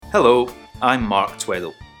Hello, I'm Mark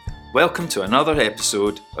Tweddle. Welcome to another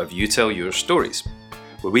episode of You Tell Your Stories,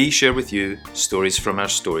 where we share with you stories from our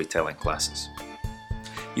storytelling classes.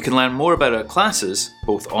 You can learn more about our classes,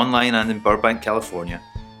 both online and in Burbank, California,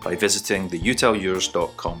 by visiting the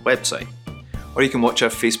youtellyours.com website, or you can watch our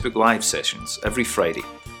Facebook Live sessions every Friday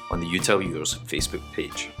on the You Tell Yours Facebook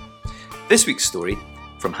page. This week's story,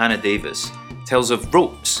 from Hannah Davis, tells of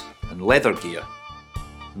ropes and leather gear,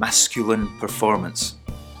 masculine performance,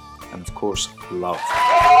 and of course, love.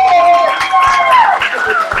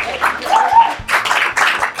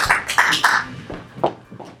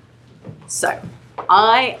 So,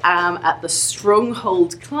 I am at the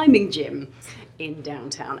Stronghold Climbing Gym in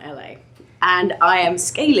downtown LA, and I am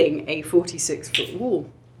scaling a 46-foot wall.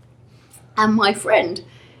 And my friend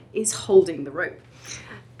is holding the rope.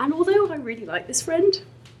 And although I really like this friend,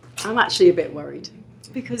 I'm actually a bit worried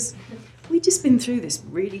because we've just been through this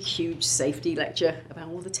really huge safety lecture about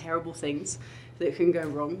all the terrible things that can go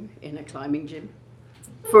wrong in a climbing gym.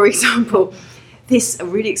 For example, this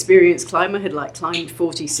really experienced climber had climbed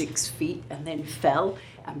 46 feet and then fell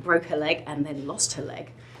and broke her leg and then lost her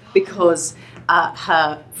leg because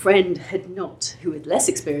her friend who had less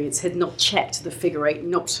experience, had not checked the figure eight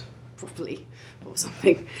knot properly or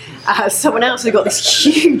something. Someone else had got this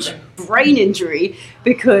huge brain injury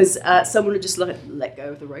because someone had just let go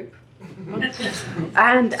of the rope.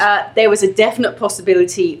 And there was a definite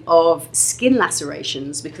possibility of skin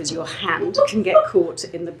lacerations because your hand can get caught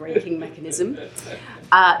in the braking mechanism.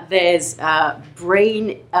 There's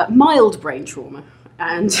mild brain trauma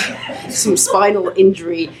and some spinal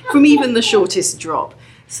injury from even the shortest drop.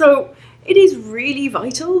 So it is really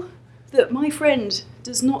vital that my friend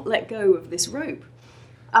does not let go of this rope.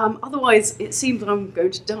 Otherwise, it seems I'm going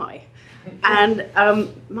to die. And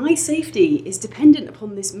my safety is dependent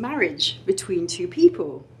upon this marriage between two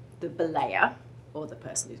people, the belayer, or the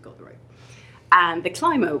person who's got the rope, and the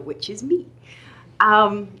climber, which is me.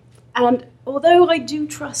 And although I do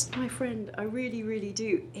trust my friend, I really, really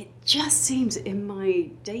do, it just seems in my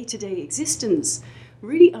day-to-day existence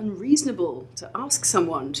really unreasonable to ask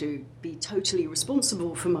someone to be totally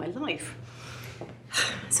responsible for my life.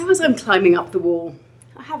 So as I'm climbing up the wall,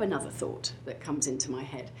 I have another thought that comes into my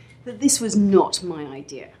head, that this was not my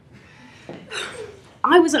idea.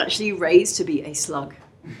 I was actually raised to be a slug.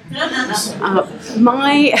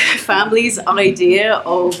 My family's idea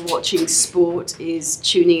of watching sport is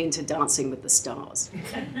tuning into Dancing with the Stars.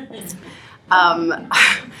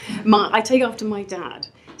 I take after my dad.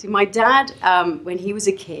 See, my dad, when he was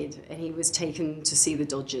a kid and he was taken to see the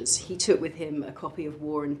Dodgers, he took with him a copy of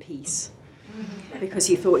War and Peace, because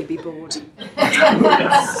he thought he'd be bored.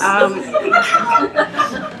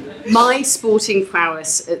 My sporting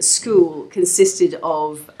prowess at school consisted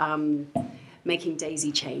of making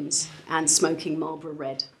daisy chains and smoking Marlboro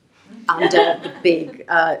Red under the big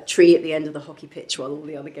tree at the end of the hockey pitch while all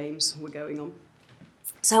the other games were going on.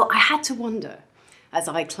 So I had to wonder, as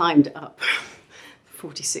I climbed up the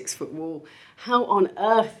 46-foot wall, how on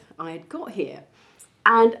earth I had got here.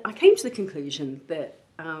 And I came to the conclusion that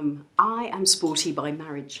I am sporty by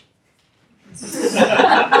marriage.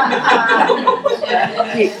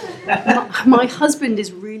 My husband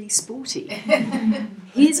is really sporty.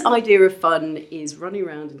 His idea of fun is running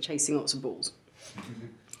around and chasing lots of balls.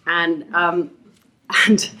 And I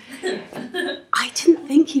didn't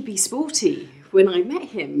think he'd be sporty when I met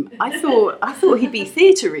him. I thought he'd be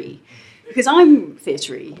theatre-y, because I'm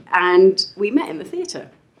theatre-y, and we met in the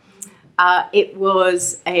theatre. It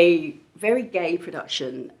was a very gay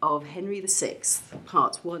production of Henry VI,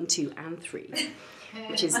 parts 1, 2, and 3,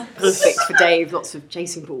 which is perfect for Dave, lots of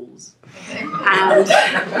chasing balls. And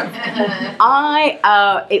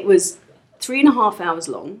it was 3.5 hours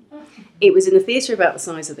long. It was in a theatre about the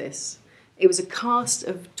size of this. It was a cast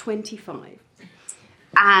of 25.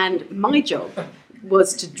 And my job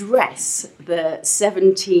was to dress the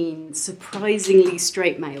 17 surprisingly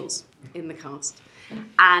straight males in the cast.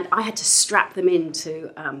 And I had to strap them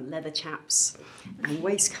into leather chaps and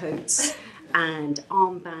waistcoats and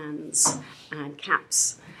armbands and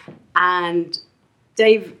caps. And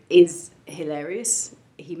Dave is hilarious.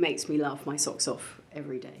 He makes me laugh my socks off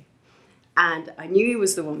every day. And I knew he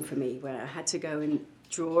was the one for me, where I had to go and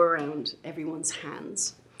draw around everyone's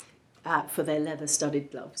hands for their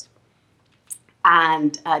leather-studded gloves.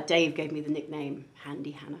 And Dave gave me the nickname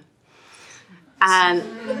Handy Hannah. And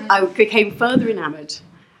I became further enamoured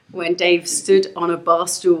when Dave stood on a bar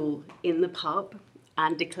stool in the pub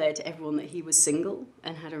and declared to everyone that he was single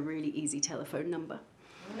and had a really easy telephone number.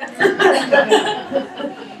 And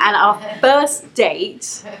our first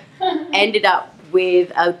date ended up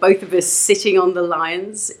with both of us sitting on the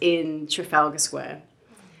lions in Trafalgar Square.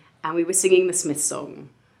 And we were singing the Smiths song,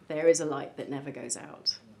 "There is a light that never goes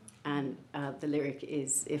out." And the lyric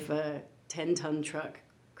is, "If a 10-ton truck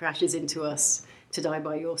crashes into us, to die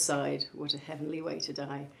by your side, what a heavenly way to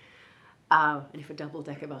die. And if a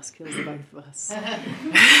double-decker bus kills the both of us,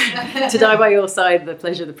 to die by your side, the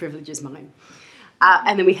pleasure, the privilege is mine."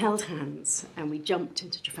 And then we held hands and we jumped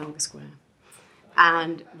into Trafalgar Square.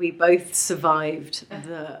 And we both survived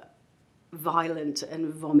the violent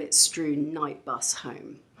and vomit-strewn night bus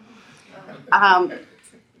home.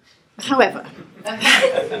 However,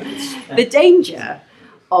 the danger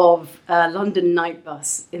of a London night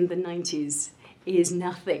bus in the 90s is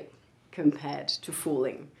nothing compared to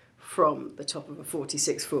falling from the top of a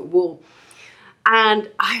 46-foot wall. And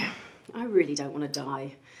I really don't want to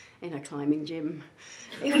die in a climbing gym.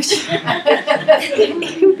 It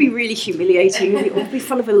would be really humiliating. It would be in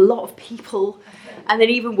front of a lot of people. And then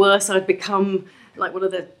even worse, I'd become like one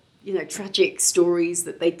of the tragic stories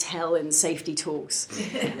that they tell in safety talks.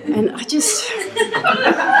 And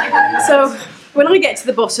so when I get to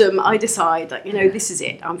the bottom, I decide that, this is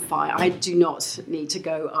it, I'm fine. I do not need to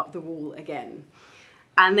go up the wall again.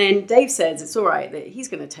 And then Dave says it's all right, that he's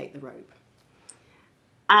going to take the rope.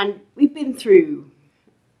 And we've been through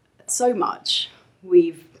so much.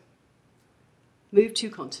 We've moved 2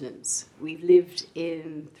 continents. We've lived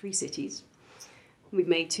in 3 cities. We've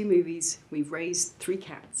made 2 movies. We've raised 3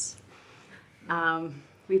 cats.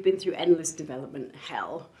 We've been through endless development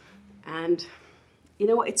hell. And you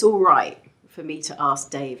know what? It's all right for me to ask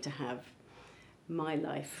Dave to have my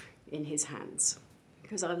life in his hands,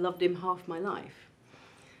 because I've loved him half my life.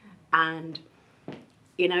 And,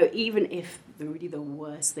 even if really the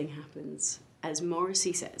worst thing happens, as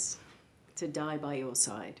Morrissey says, to die by your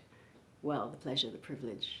side, well, the pleasure, the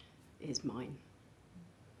privilege is mine.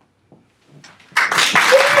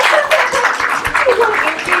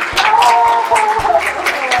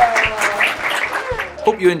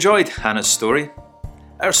 Hope you enjoyed Hannah's story.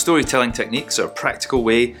 Our storytelling techniques are a practical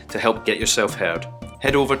way to help get yourself heard.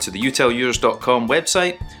 Head over to the youtellyours.com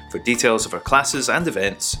website for details of our classes and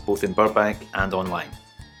events, both in Burbank and online.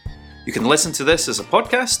 You can listen to this as a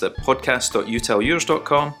podcast at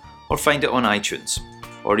podcast.youtellyours.com or find it on iTunes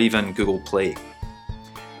or even Google Play.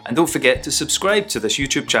 And don't forget to subscribe to this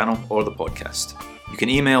YouTube channel or the podcast. You can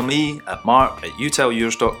email me at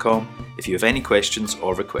mark@youtellyours.com if you have any questions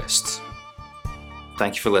or requests.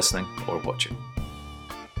 Thank you for listening or watching.